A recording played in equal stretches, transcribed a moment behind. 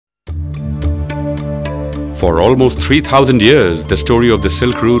For almost 3,000 years, the story of the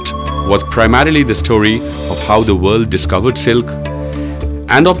Silk Route was primarily the story of how the world discovered silk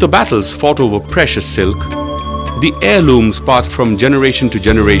and of the battles fought over precious silk, the heirlooms passed from generation to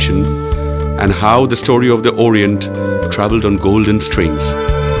generation, and how the story of the Orient traveled on golden strings.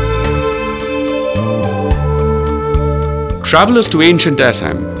 Travelers to ancient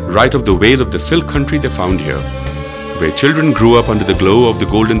Assam write of the ways of the silk country they found here, where children grew up under the glow of the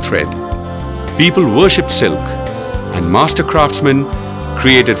golden thread. People worshipped silk, and master craftsmen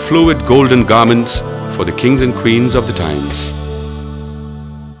created fluid golden garments for the kings and queens of the times.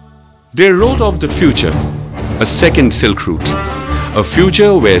 They wrote of the future, a second Silk Route, a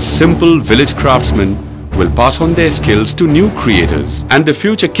future where simple village craftsmen will pass on their skills to new creators, and the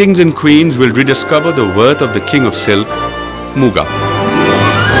future kings and queens will rediscover the worth of the king of silk, Muga.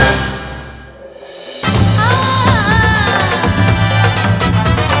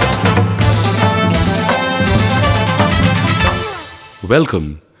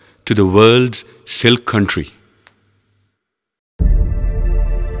 Welcome to the world's silk country.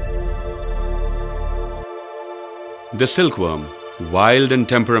 The silkworm, wild and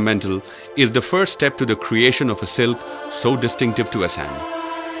temperamental, is the first step to the creation of a silk so distinctive to Assam.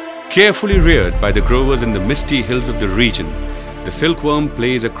 Carefully reared by the growers in the misty hills of the region, the silkworm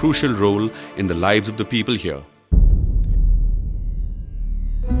plays a crucial role in the lives of the people here.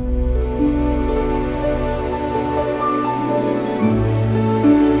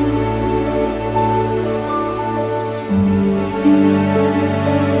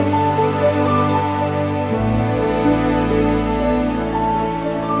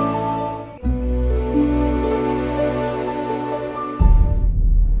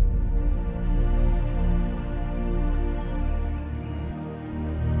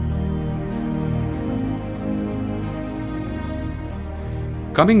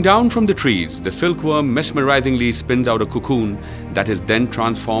 Coming down from the trees, the silkworm mesmerizingly spins out a cocoon that is then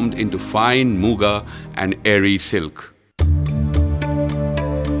transformed into fine muga and airy silk.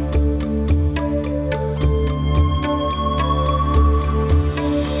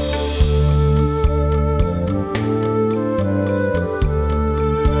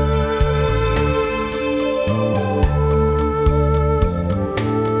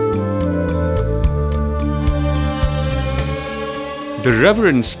 The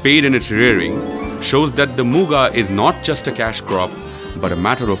reverence paid in its rearing shows that the muga is not just a cash crop, but a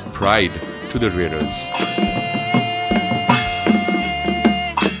matter of pride to the rearers.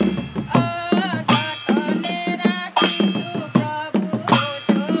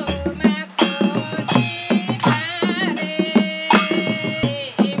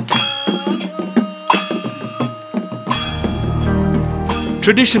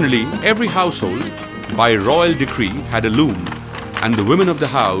 Traditionally, every household, by royal decree, had a loom, and the women of the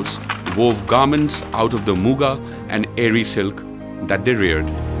house wove garments out of the muga and airy silk that they reared.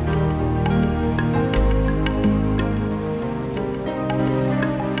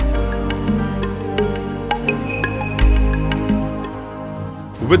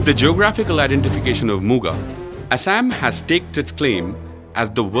 With the geographical identification of Muga, Assam has staked its claim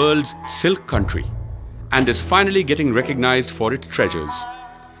as the world's silk country and is finally getting recognized for its treasures.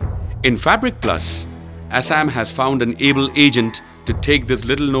 In Fabric Plus, Assam has found an able agent to take this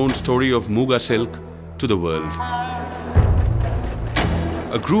little-known story of Muga silk to the world.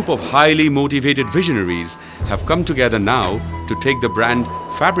 A group of highly motivated visionaries have come together now to take the brand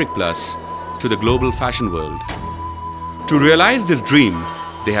Fabric Plus to the global fashion world. To realize this dream,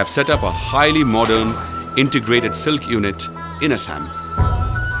 they have set up a highly modern, integrated silk unit in Assam.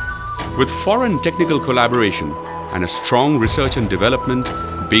 With foreign technical collaboration and a strong research and development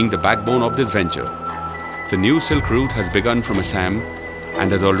being the backbone of this venture, the new Silk Route has begun from Assam and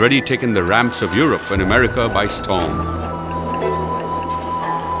has already taken the ramps of Europe and America by storm.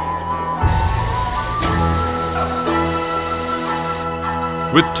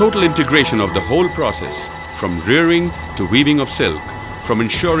 With total integration of the whole process, from rearing to weaving of silk, from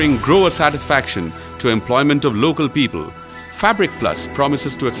ensuring grower satisfaction to employment of local people, Fabric Plus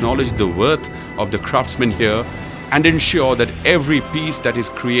promises to acknowledge the worth of the craftsmen here and ensure that every piece that is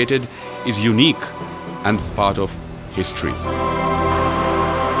created is unique and part of history.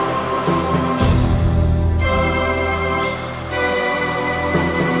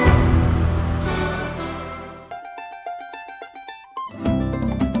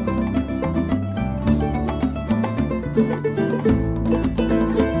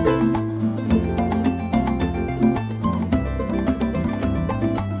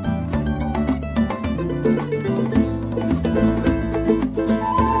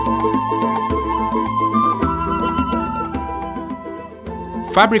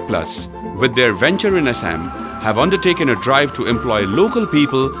 Fabric Plus, with their venture in Assam, have undertaken a drive to employ local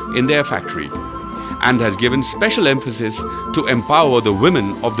people in their factory and has given special emphasis to empower the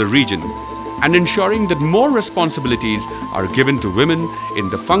women of the region and ensuring that more responsibilities are given to women in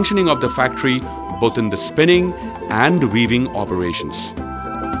the functioning of the factory, both in the spinning and weaving operations.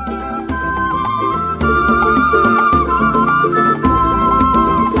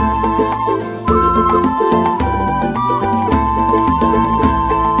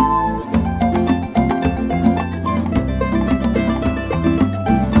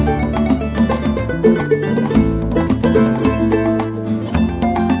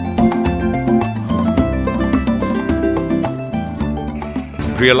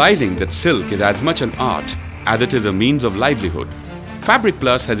 Realizing that silk is as much an art as it is a means of livelihood, Fabric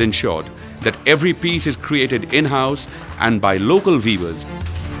Plus has ensured that every piece is created in-house and by local weavers.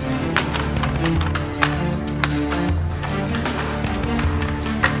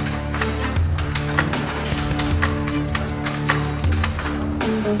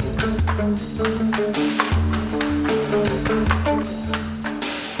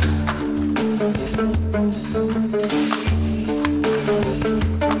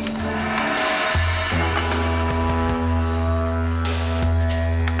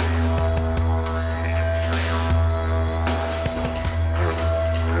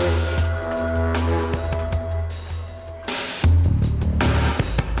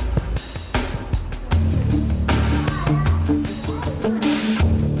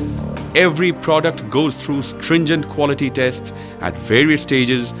 Every product goes through stringent quality tests at various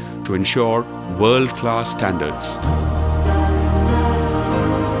stages to ensure world-class standards.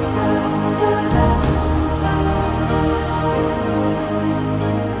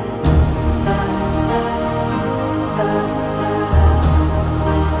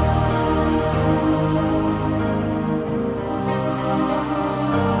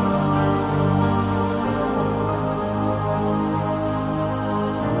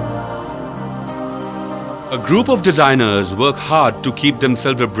 A group of designers work hard to keep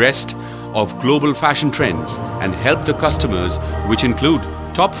themselves abreast of global fashion trends and help the customers, which include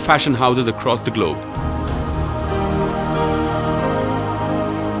top fashion houses across the globe.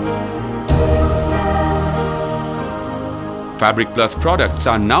 Fabric Plus products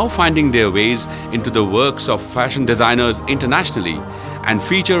are now finding their ways into the works of fashion designers internationally and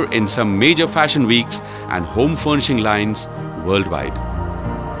feature in some major fashion weeks and home furnishing lines worldwide.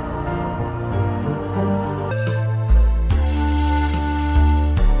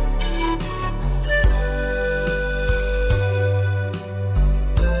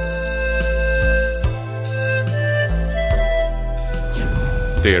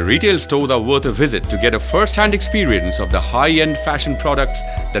 Their retail stores are worth a visit to get a first-hand experience of the high-end fashion products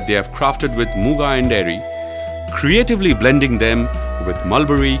that they have crafted with muga and dairy, creatively blending them with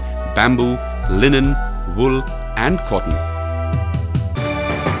mulberry, bamboo, linen, wool and cotton.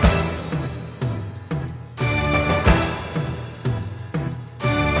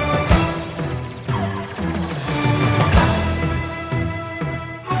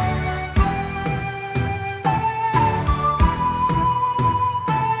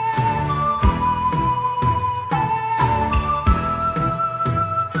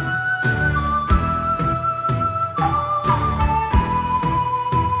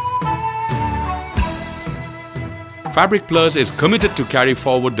 Fabric Plus is committed to carry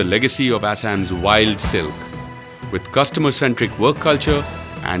forward the legacy of Assam's wild silk with customer-centric work culture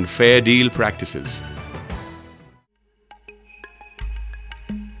and fair deal practices.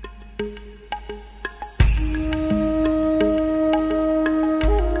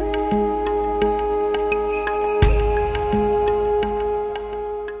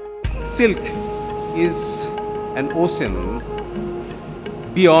 Silk is an ocean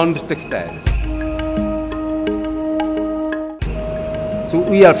beyond textiles. So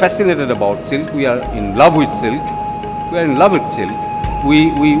we are fascinated about silk, we are in love with silk, we are in love with silk,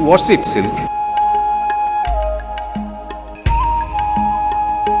 we worship silk.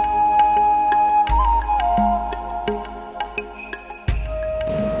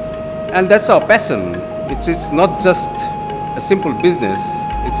 And that's our passion. It's not just a simple business,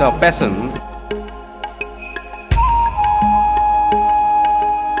 it's our passion.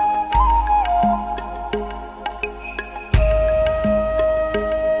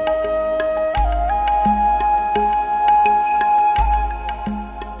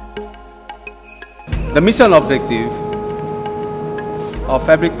 The mission objective of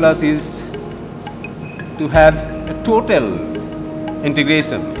Fabric Plus is to have a total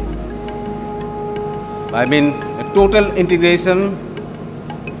integration. I mean a total integration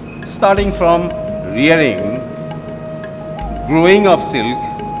starting from rearing, growing of silk,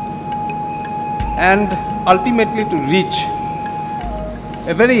 and ultimately to reach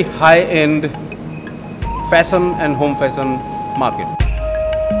a very high-end fashion and home fashion market.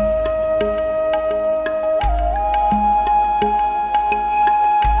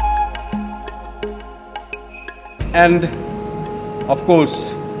 And of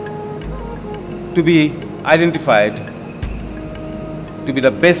course, to be identified to be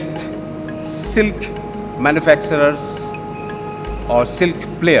the best silk manufacturers or silk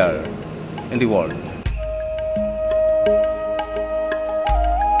player in the world.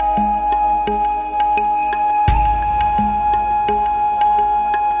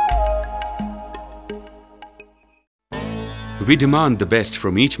 We demand the best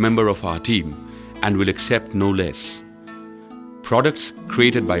from each member of our team and will accept no less. Products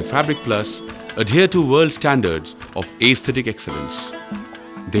created by Fabric Plus adhere to world standards of aesthetic excellence.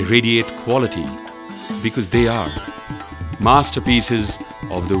 They radiate quality because they are masterpieces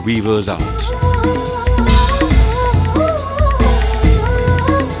of the weaver's art.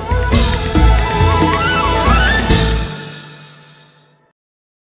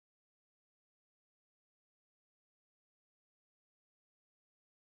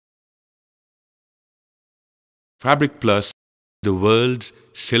 Fabric Plus, the world's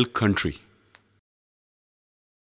silk country.